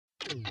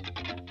Hello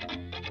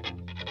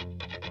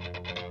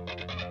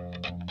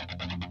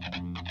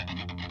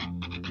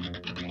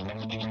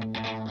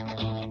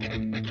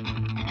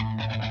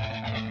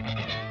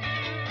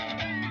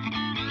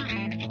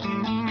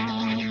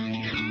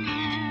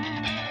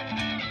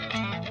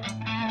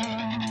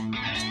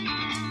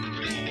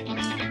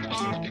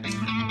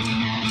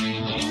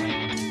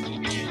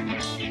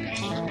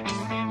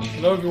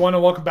everyone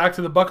and welcome back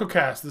to the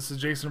Buccocast. This is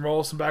Jason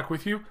Rollison back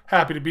with you.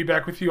 Happy to be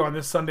back with you on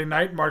this Sunday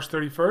night, March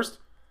 31st.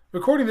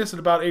 Recording this at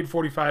about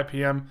 8:45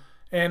 p.m.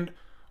 And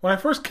when I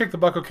first kicked the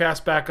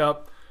Buccocast back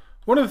up,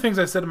 one of the things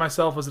I said to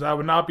myself was that I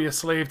would not be a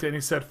slave to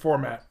any set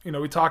format. You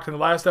know, we talked in the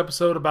last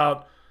episode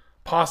about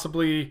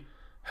possibly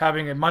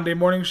having a Monday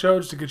morning show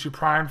just to get you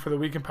primed for the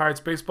week in Pirates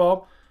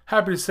baseball.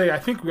 Happy to say I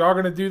think we are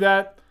going to do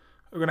that.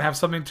 We're going to have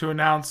something to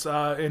announce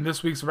in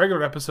this week's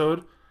regular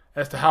episode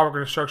as to how we're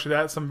going to structure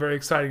that. Some very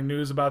exciting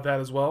news about that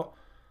as well.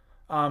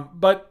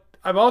 But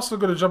I'm also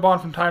going to jump on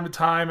from time to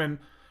time and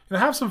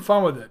have some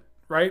fun with it,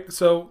 right?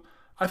 So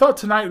I thought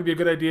tonight would be a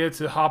good idea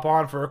to hop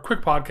on for a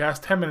quick podcast,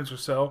 10 minutes or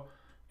so,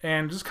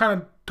 and just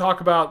kind of talk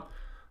about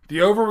the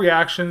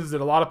overreactions that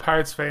a lot of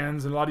Pirates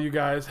fans and a lot of you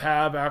guys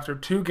have after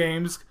two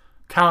games,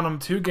 count them,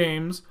 2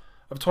 games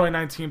of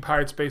 2019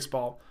 Pirates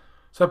baseball.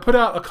 So I put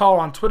out a call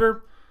on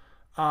Twitter.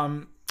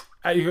 You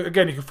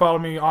can follow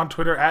me on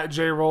Twitter at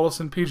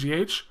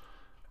JRollisonPGH,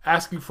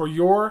 asking for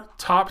your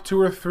top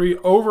 2 or 3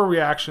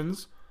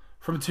 overreactions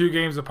from 2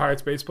 games of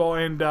Pirates baseball.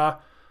 And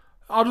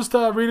I'll just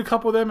read a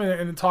couple of them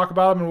and talk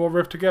about them, and we'll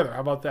riff together. How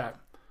about that?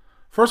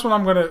 First one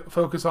I'm going to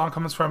focus on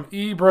comes from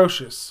E.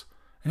 Brocious.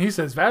 And he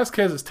says,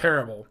 Vasquez is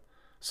terrible.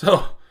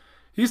 So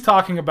he's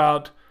talking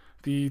about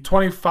the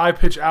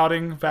 25-pitch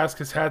outing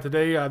Vasquez had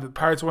today. The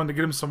Pirates wanted to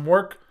get him some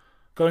work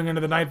going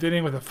into the 9th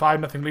inning with a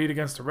 5-0 lead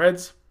against the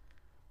Reds.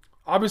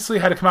 Obviously,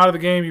 had to come out of the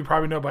game, you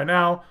probably know by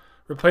now,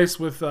 replaced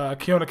with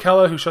Keona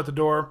Kela, who shut the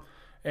door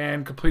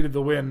and completed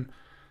the win.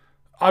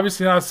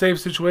 Obviously not a safe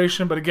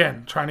situation, but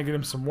again, trying to get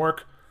him some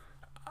work.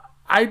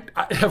 I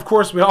of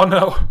course, we all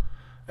know,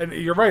 and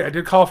you're right, I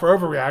did call for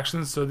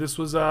overreactions, so this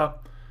was a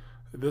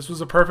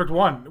perfect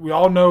one. We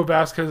all know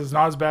Vasquez is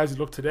not as bad as he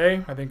looked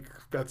today. I think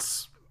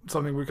that's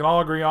something we can all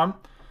agree on.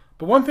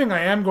 But one thing I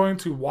am going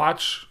to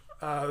watch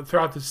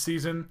throughout this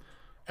season,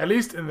 at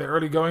least in the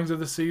early goings of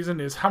the season,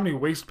 is how many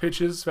waste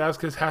pitches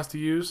Vasquez has to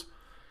use.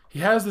 He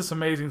has this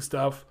amazing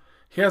stuff.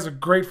 He has a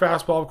great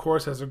fastball, of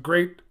course, has a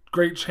great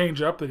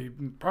changeup that he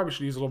probably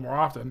should use a little more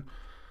often,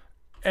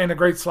 and a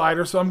great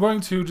slider. So I'm going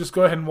to just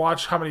go ahead and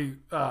watch how many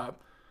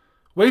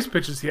waste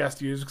pitches he has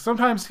to use.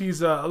 Sometimes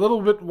he's a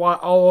little bit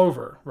all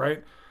over,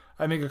 right?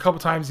 I think a couple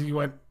times he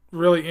went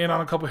really in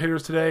on a couple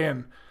hitters today,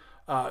 and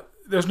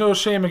there's no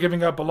shame in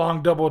giving up a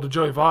long double to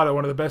Joey Votto,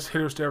 one of the best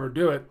hitters to ever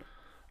do it.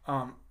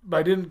 But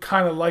I didn't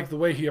kind of like the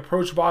way he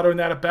approached Votto in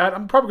that at bat.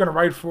 I'm probably going to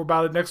write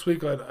about it next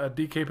week at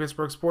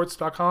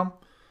dkpittsburghsports.com.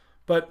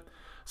 But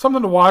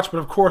something to watch, but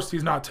of course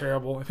he's not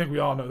terrible. I think we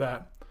all know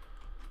that.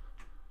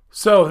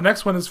 So the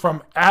next one is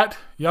from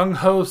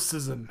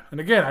 @YoungHoSizzon. And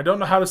again, I don't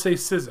know how to say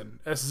Sizzon,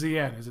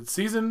 S-Z-N. Is it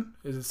season?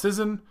 Is it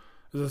Sizzon?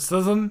 Is it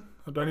Sizzon?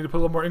 Do I need to put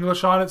a little more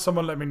English on it?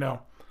 Someone let me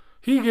know.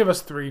 He gave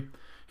us 3.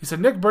 He said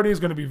Nick Birdie is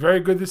going to be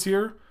very good this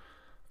year.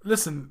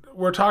 Listen,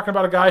 we're talking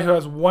about a guy who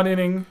has 1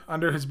 inning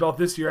under his belt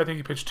this year. I think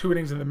he pitched 2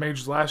 innings in the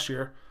majors last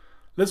year.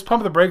 Let's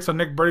pump the brakes on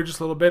Nick Birdie just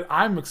a little bit.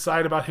 I'm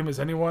excited about him as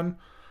anyone.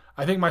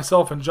 I think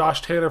myself and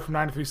Josh Taylor from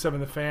 93.7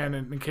 The Fan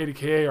and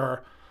KDKA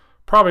are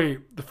probably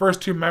the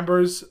first 2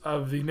 members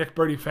of the Nick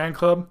Birdie fan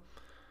club.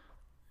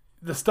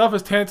 The stuff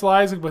is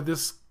tantalizing, but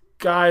this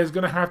guy is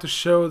going to have to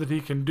show that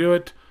he can do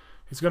it.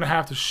 He's going to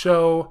have to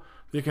show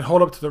that he can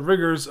hold up to the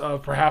rigors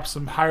of perhaps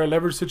some higher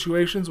leverage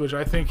situations, which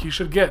I think he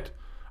should get.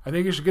 I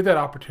think you should get that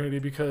opportunity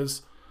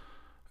because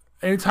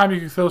anytime you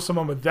can throw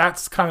someone with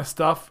that kind of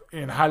stuff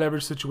in high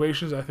leverage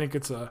situations, I think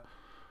it's a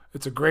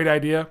great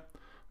idea.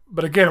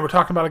 But again, we're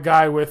talking about a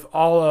guy with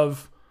all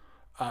of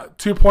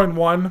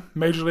 2.1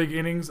 major league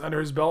innings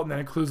under his belt, and that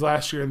includes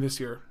last year and this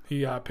year.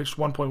 He pitched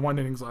 1.1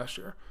 innings last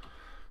year.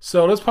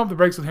 So let's pump the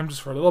brakes with him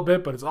just for a little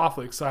bit, but it's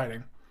awfully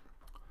exciting.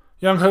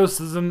 Young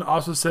Hostison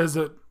also says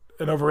that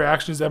an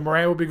overreaction is that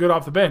Moran will be good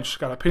off the bench.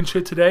 Got a pinch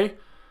hit today.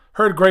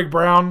 Heard Greg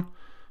Brown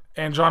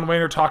and John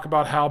Wayner talk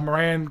about how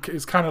Moran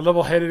is kind of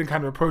level-headed and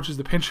kind of approaches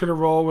the pinch hitter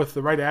role with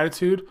the right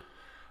attitude.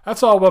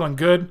 That's all well and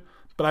good,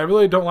 but I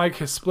really don't like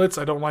his splits.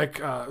 I don't like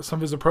some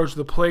of his approach to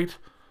the plate.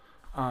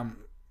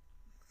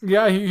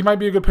 Yeah, he might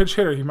be a good pinch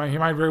hitter. He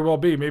might very well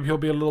be. Maybe he'll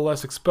be a little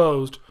less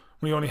exposed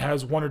when he only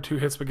has 1 or 2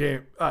 hits per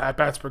game, at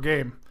bats per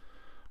game.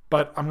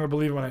 But I'm going to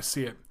believe it when I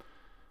see it.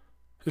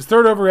 His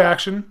third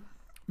overreaction,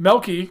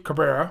 Melky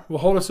Cabrera will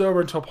hold us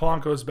over until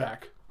Polanco is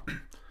back.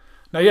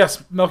 Now,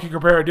 yes, Melky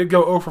Cabrera did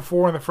go 0 for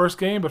 4 in the first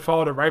game, but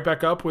followed it right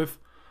back up with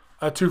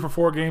a 2 for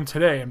 4 game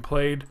today and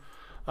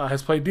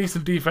has played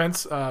decent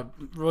defense.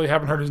 Really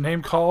haven't heard his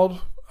name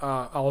called.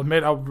 I'll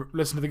admit I'll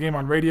listen to the game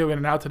on radio in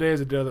and out today as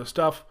I did other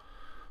stuff.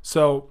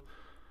 So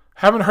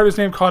haven't heard his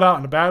name called out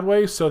in a bad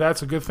way, so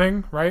that's a good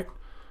thing, right?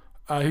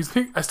 I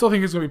still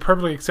think he's going to be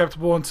perfectly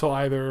acceptable until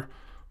either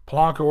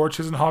Polanco or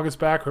Chisenhall gets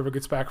back, whoever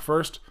gets back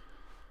first.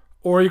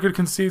 or you could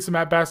concede some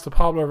at-bats to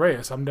Pablo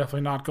Reyes. I'm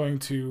definitely not going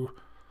to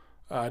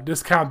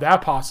discount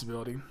that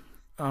possibility.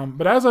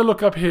 But as I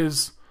look up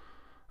his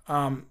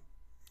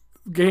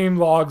game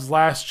logs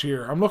last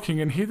year, I'm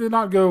looking, and he did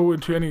not go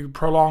into any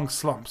prolonged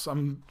slumps.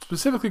 I'm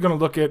specifically going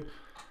to look at,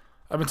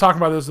 I've been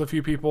talking about this with a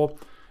few people.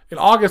 In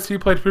August, he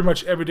played pretty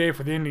much every day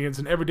for the Indians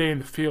and every day in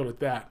the field at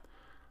that.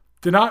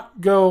 Did not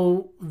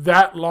go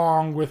that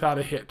long without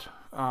a hit.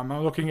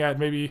 I'm looking at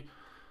maybe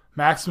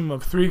maximum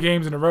of 3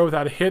 games in a row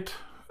without a hit.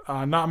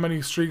 Not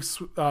many streaks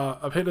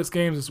of hitless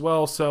games as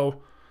well,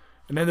 so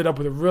it ended up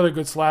with a really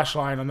good slash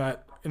line on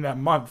that in that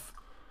month,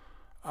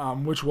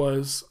 which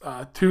was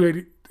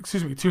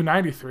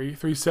 293,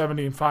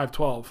 370, and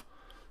 512.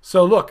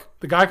 So look,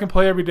 the guy can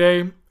play every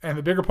day, and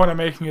the bigger point I'm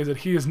making is that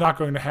he is not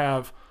going to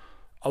have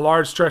a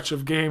large stretch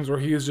of games where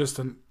he is just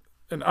an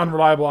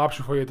unreliable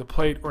option for you at the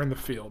plate or in the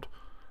field.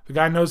 The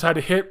guy knows how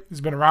to hit.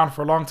 He's been around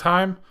for a long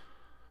time.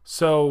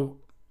 So,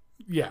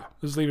 yeah,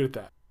 just leave it at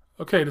that.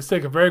 Okay, let's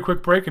take a very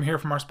quick break and hear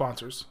from our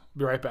sponsors.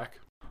 Be right back.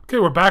 Okay,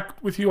 we're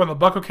back with you on the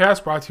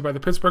Buccocast, brought to you by the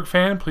Pittsburgh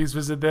Fan. Please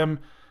visit them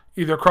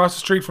either across the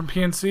street from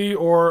PNC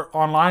or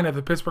online at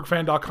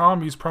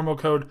thepittsburghfan.com. Use promo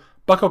code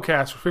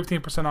Buccocast for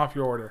 15% off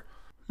your order.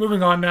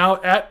 Moving on now,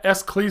 at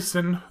S.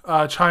 Cleason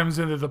chimes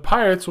in that the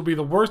Pirates will be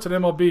the worst at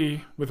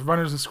MLB with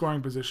runners in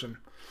scoring position.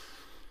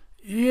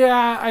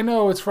 Yeah, I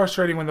know it's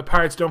frustrating when the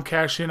Pirates don't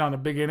cash in on a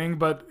big inning,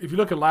 but if you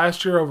look at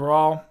last year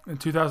overall, in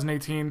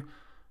 2018,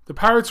 the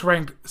Pirates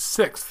ranked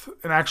 6th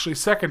and actually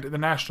 2nd in the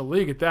National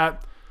League at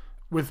that,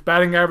 with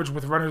batting average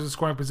with runners in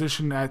scoring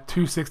position at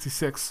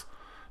 266.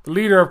 The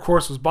leader, of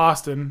course, was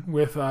Boston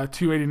with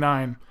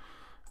 289.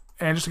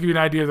 And just to give you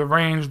an idea of the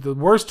range, the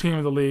worst team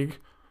of the league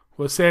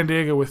was San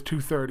Diego with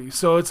 230.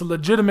 So it's a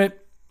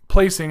legitimate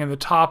placing in the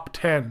top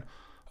 10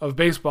 of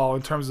baseball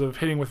in terms of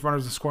hitting with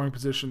runners in scoring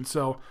position.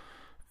 So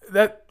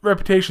that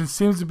reputation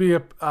seems to be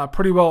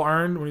pretty well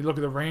earned when you look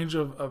at the range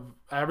of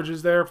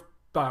averages there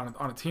on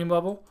a team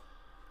level.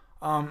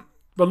 But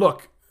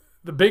look,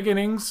 the big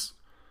innings,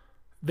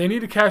 they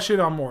need to cash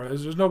in on more.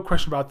 There's no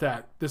question about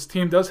that. This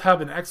team does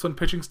have an excellent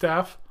pitching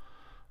staff,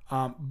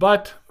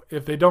 but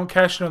if they don't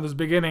cash in on those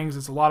big innings,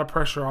 it's a lot of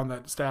pressure on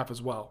that staff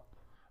as well.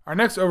 Our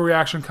next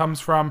overreaction comes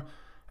from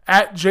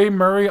at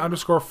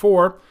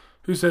 @JMurray_4,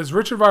 who says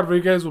Richard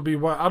Rodriguez will be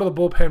out of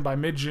the bullpen by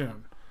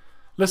mid-June.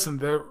 Listen,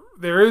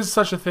 there is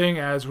such a thing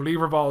as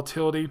reliever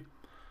volatility.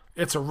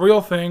 It's a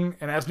real thing,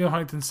 and as Neil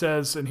Huntington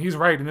says, and he's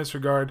right in this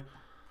regard,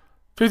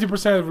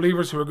 50% of the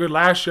relievers who were good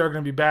last year are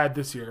going to be bad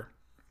this year,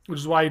 which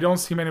is why you don't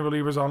see many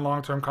relievers on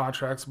long-term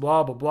contracts,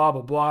 blah, blah, blah,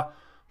 blah, blah.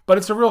 But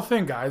it's a real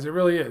thing, guys. It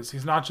really is.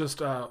 He's not just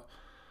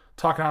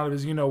talking out of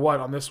his you-know-what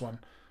on this one.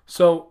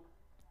 So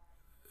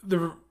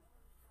the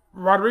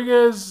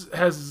Rodriguez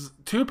has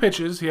 2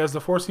 pitches. He has the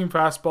four-seam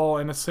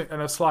fastball and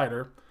a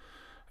slider.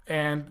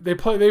 And they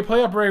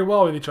play up very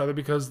well with each other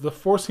because the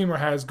four-seamer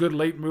has good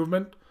late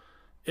movement.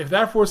 If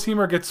that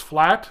four-seamer gets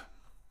flat,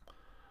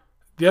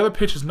 the other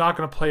pitch is not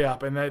going to play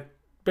up, and that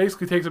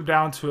basically takes him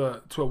down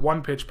to a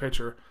one-pitch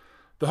pitcher.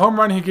 The home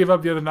run he gave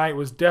up the other night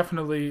was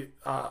definitely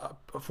a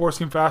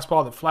four-seam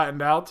fastball that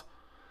flattened out.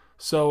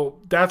 So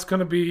that's going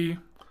to be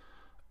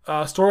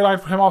a storyline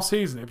for him all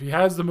season. If he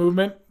has the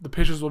movement, the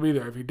pitches will be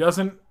there. If he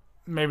doesn't,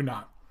 maybe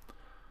not.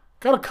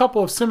 Got a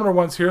couple of similar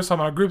ones here, so I'm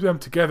going to group them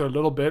together a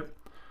little bit.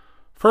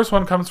 First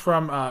one comes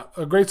from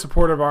a great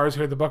supporter of ours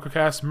here at the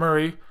Buccocast,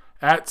 Murray,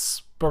 at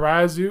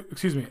Spazaru,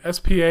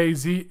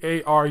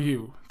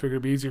 Spazaru. Figured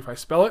it'd be easier if I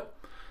spell it.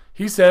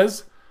 He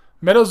says,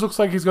 Meadows looks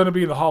like he's going to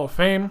be in the Hall of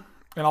Fame.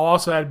 And I'll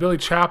also add Billy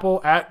Chappell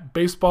at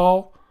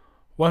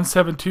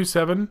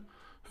Baseball1727,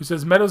 who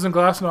says Meadows and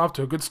Glasnow off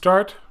to a good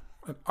start.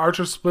 And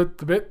Archer split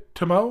the bit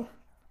to Mo.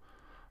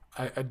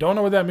 I don't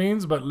know what that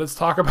means, but let's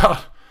talk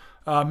about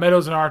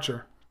Meadows and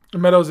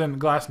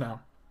Glasnow.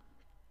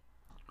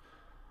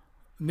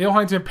 Neil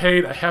Huntington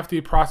paid a hefty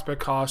prospect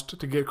cost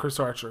to get Chris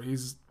Archer.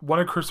 He's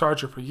wanted Chris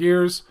Archer for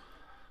years,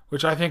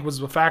 which I think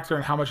was a factor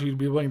in how much he'd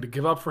be willing to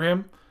give up for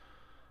him.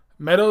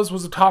 Meadows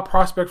was a top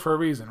prospect for a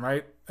reason,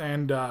 right?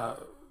 And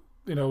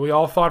we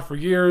all thought for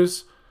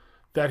years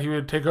that he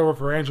would take over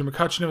for Andrew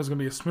McCutcheon. It was going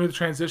to be a smooth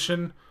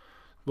transition.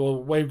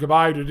 We'll wave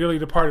goodbye to a dearly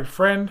departed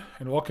friend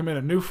and welcome in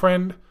a new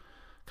friend.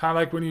 Kind of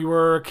like when you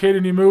were a kid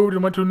and you moved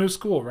and went to a new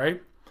school,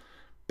 right?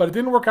 But it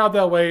didn't work out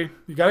that way.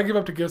 You got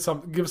to give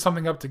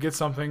something up to get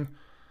something.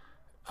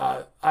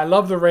 I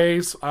love the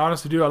Rays. I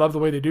honestly do. I love the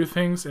way they do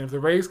things. And if the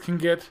Rays can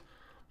get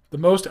the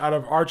most out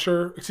of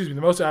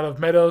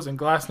Meadows and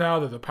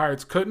Glasnow that the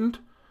Pirates couldn't,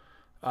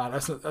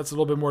 that's a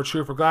little bit more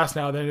true for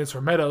Glasnow than it is for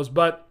Meadows.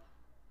 But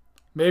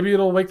maybe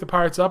it'll wake the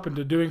Pirates up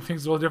into doing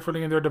things a little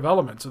differently in their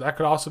development. So that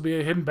could also be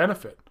a hidden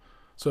benefit.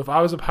 So if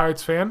I was a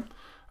Pirates fan,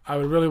 I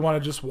would really want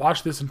to just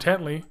watch this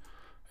intently,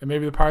 and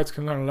maybe the Pirates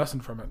can learn a lesson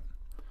from it.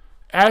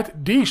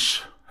 At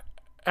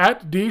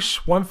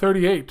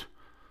Deesh138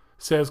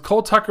 says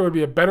Cole Tucker would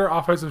be a better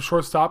offensive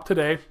shortstop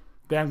today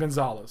than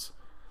Gonzalez.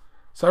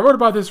 So I wrote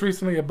about this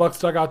recently at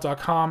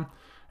bucksdugout.com,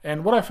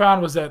 and what I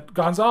found was that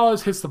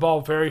Gonzalez hits the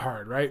ball very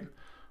hard, right?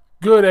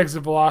 Good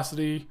exit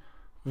velocity,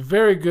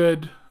 very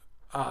good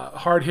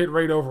hard hit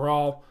rate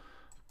overall.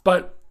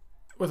 But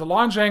with a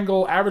launch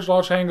angle, average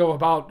launch angle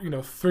about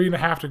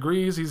 3.5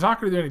 degrees, he's not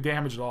going to do any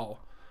damage at all.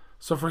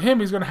 So for him,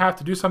 he's going to have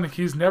to do something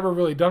he's never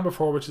really done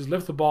before, which is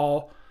lift the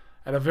ball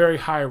at a very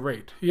high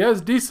rate. He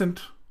has decent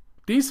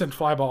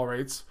fly ball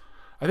rates,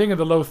 I think in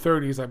the low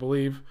 30s, I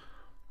believe.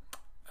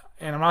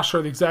 And I'm not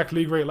sure the exact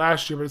league rate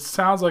last year, but it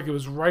sounds like it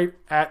was right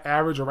at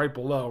average or right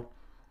below.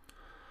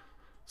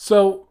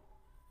 So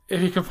if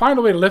he can find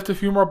a way to lift a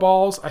few more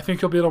balls, I think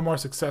he'll be a little more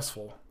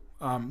successful.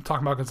 Talking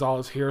about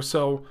Gonzalez here.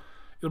 So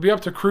it'll be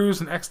up to Cruz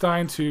and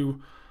Eckstein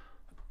to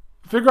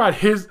figure out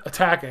his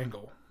attack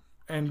angle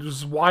and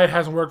just why it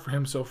hasn't worked for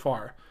him so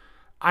far.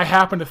 I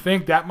happen to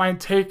think that might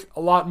take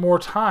a lot more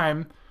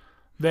time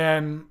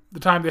than the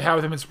time they have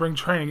with him in spring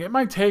training. It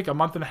might take a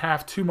month and a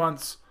half, 2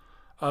 months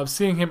of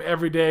seeing him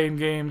every day in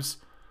games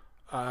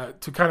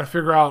to kind of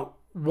figure out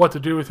what to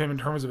do with him in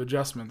terms of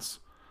adjustments.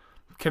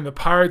 Can the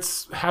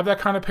Pirates have that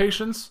kind of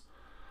patience?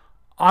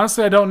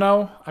 Honestly, I don't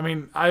know. I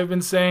mean, I've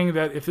been saying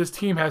that if this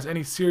team has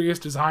any serious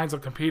designs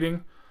of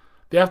competing,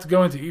 they have to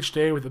go into each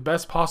day with the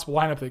best possible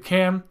lineup they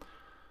can.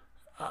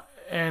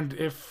 And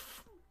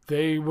if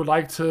they would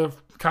like to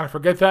kind of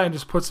forget that and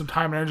just put some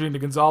time and energy into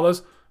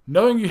Gonzalez,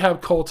 knowing you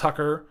have Cole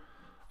Tucker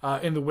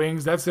in the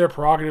wings, that's their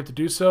prerogative to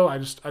do so. I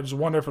just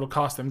wonder if it'll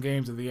cost them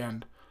games at the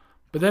end.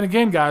 But then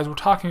again, guys, we're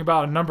talking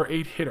about a number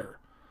 8 hitter.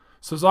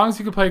 So as long as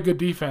he can play good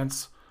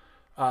defense,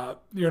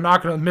 you're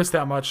not going to miss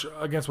that much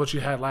against what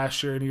you had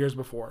last year and the years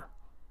before.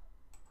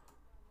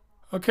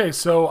 Okay,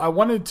 so I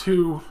wanted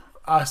to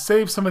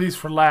save some of these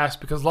for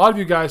last because a lot of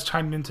you guys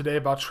chimed in today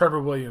about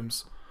Trevor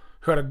Williams,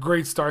 who had a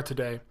great start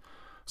today.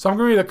 So I'm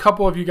going to read a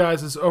couple of you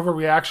guys'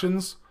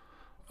 overreactions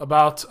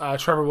about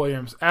Trevor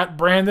Williams. At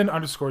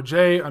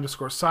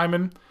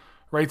Brandon_J_Simon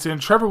writes in,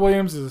 Trevor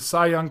Williams is a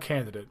Cy Young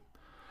candidate.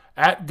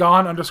 At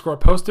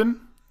Gone_Poston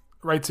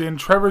writes in,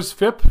 Trevor's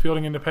FIP,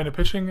 fielding independent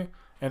pitching,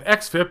 and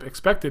XFIP,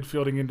 expected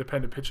fielding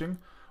independent pitching,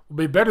 will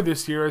be better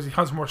this year as he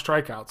hunts more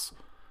strikeouts.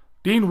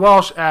 Dean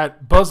Welsh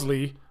at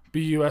Buzzley,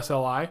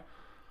 Busli,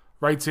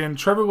 writes in,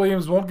 Trevor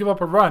Williams won't give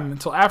up a run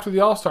until after the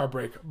All-Star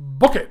break.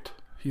 Book it,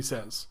 he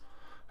says.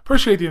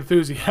 Appreciate the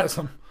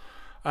enthusiasm.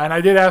 And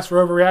I did ask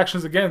for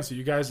overreactions again, so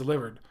you guys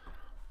delivered.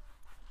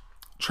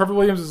 Trevor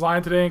Williams'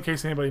 line today, in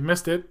case anybody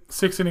missed it,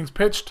 6 innings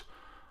pitched,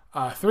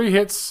 3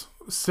 hits,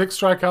 6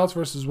 strikeouts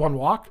versus 1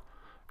 walk,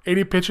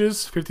 80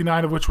 pitches,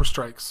 59 of which were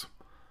strikes.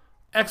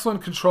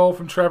 Excellent control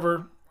from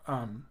Trevor.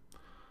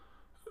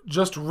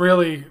 Just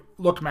really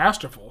looked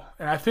masterful.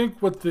 And I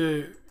think what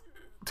the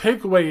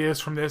takeaway is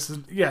from this is,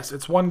 yes,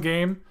 it's one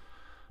game.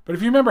 But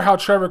if you remember how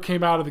Trevor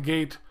came out of the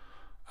gate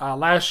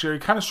last year, he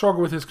kind of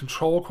struggled with his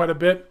control quite a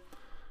bit.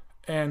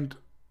 And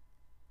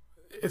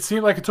it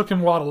seemed like it took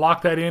him a while to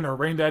lock that in or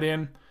rein that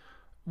in.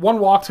 1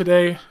 walk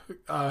today,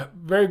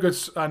 very good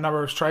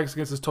number of strikes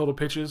against his total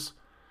pitches.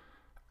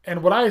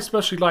 And what I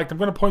especially liked, I'm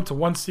going to point to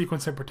one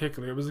sequence in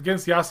particular. It was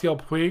against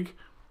Yasiel Puig.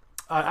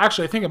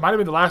 Actually, I think it might have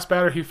been the last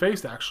batter he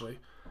faced, actually.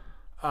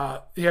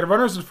 He had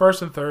runners at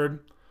first and third.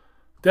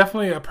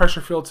 Definitely a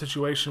pressure-filled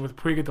situation with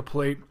Puig at the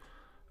plate.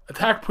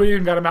 Attacked Puig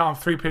and got him out on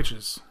 3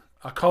 pitches.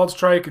 A called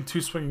strike and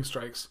 2 swinging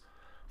strikes.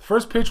 The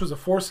first pitch was a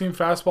 4-seam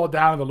fastball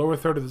down in the lower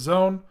third of the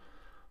zone.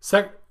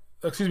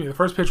 The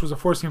first pitch was a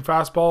 4-seam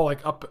fastball,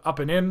 like up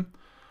and in.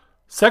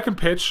 Second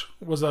pitch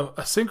was a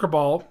sinker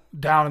ball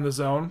down in the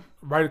zone,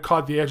 right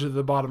caught the edge of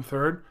the bottom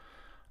third.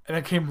 And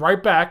it came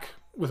right back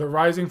with a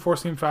rising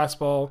 4-seam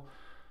fastball,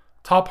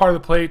 top part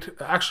of the plate,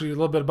 actually a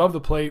little bit above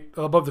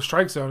the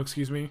strike zone,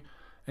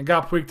 and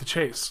got Puig to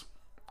chase.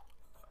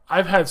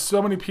 I've had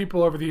so many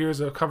people over the years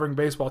of covering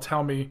baseball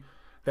tell me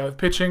that with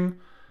pitching,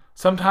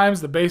 sometimes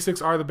the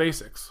basics are the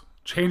basics.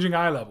 Changing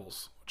eye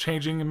levels,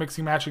 changing and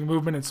mixing, matching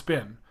movement and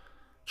spin.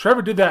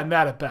 Trevor did that in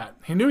that at bat.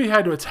 He knew he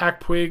had to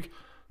attack Puig,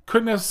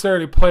 couldn't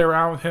necessarily play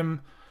around with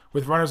him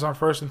with runners on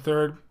first and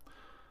third.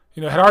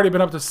 Had already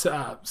been up to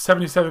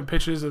 77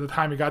 pitches at the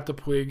time he got to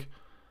Puig,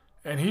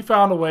 and he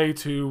found a way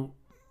to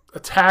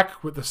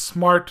attack with a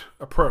smart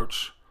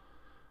approach.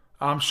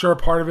 I'm sure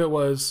part of it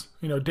was,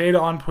 data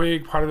on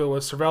Puig, part of it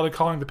was Cervelli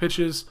calling the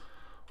pitches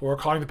or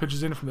calling the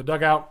pitches in from the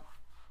dugout.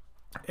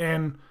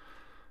 And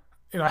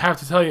I have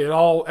to tell you,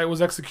 it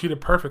was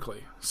executed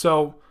perfectly.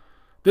 So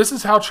this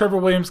is how Trevor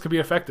Williams can be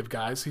effective,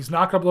 guys. He's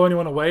not going to blow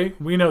anyone away.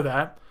 We know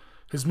that.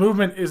 His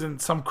movement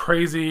isn't some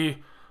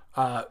crazy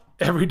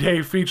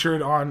everyday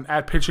featured on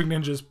at Pitching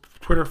Ninja's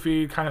Twitter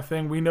feed kind of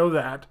thing. We know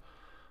that.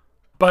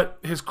 But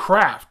his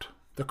craft,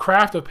 the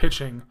craft of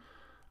pitching,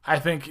 I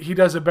think he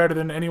does it better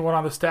than anyone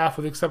on the staff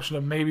with the exception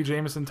of maybe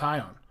Jameson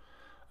Taillon.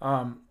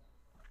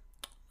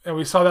 And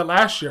we saw that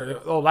last year.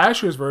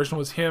 Last year's version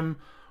was him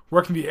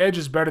working the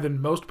edges better than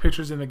most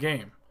pitchers in the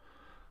game.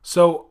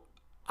 So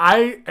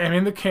I am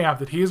in the camp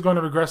that he is going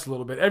to regress a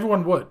little bit.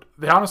 Everyone would.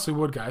 They honestly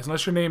would, guys.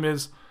 Unless your name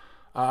is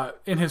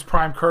in his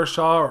prime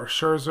Kershaw or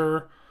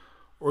Scherzer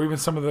or even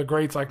some of the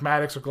greats like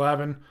Maddox or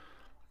Glavine.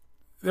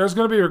 There's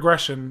going to be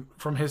regression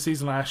from his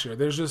season last year.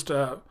 There's just,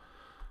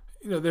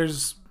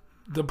 there's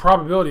the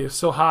probability is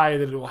so high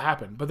that it will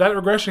happen. But that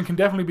regression can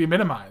definitely be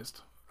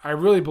minimized. I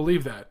really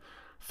believe that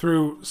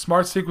through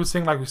smart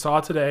sequencing like we saw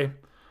today,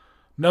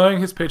 knowing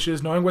his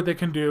pitches, knowing what they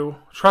can do,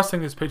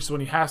 trusting his pitches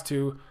when he has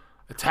to,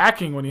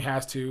 attacking when he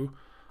has to,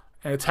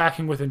 and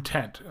attacking with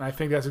intent. And I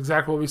think that's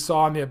exactly what we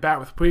saw in the at-bat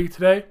with Puig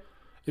today.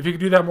 If he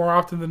could do that more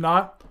often than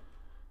not,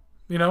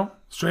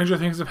 stranger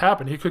things have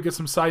happened. He could get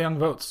some Cy Young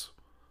votes.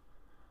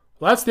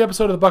 Well, that's the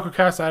episode of the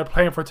Buccocast I had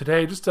planned for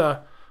today. Just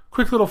a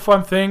quick little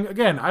fun thing.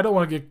 Again, I don't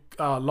want to get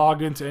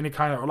locked into any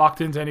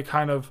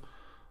kind of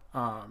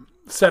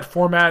set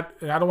format,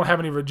 and I don't want to have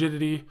any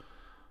rigidity.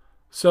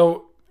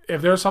 So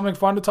if there's something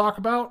fun to talk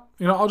about,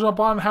 I'll jump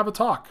on and have a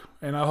talk.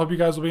 And I hope you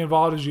guys will be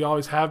involved as you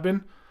always have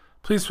been.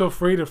 Please feel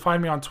free to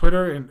find me on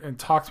Twitter and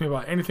talk to me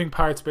about anything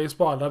Pirates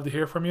baseball. I'd love to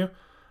hear from you.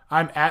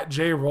 I'm at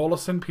J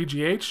Rollison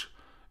PGH,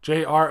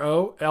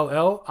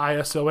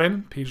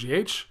 JROLLISON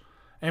PGH.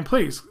 And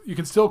please, you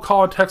can still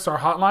call and text our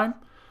hotline,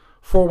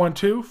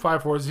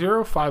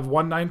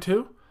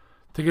 412-540-5192,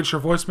 to get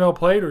your voicemail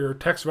played or your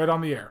text read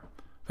on the air.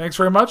 Thanks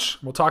very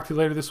much. We'll talk to you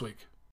later this week.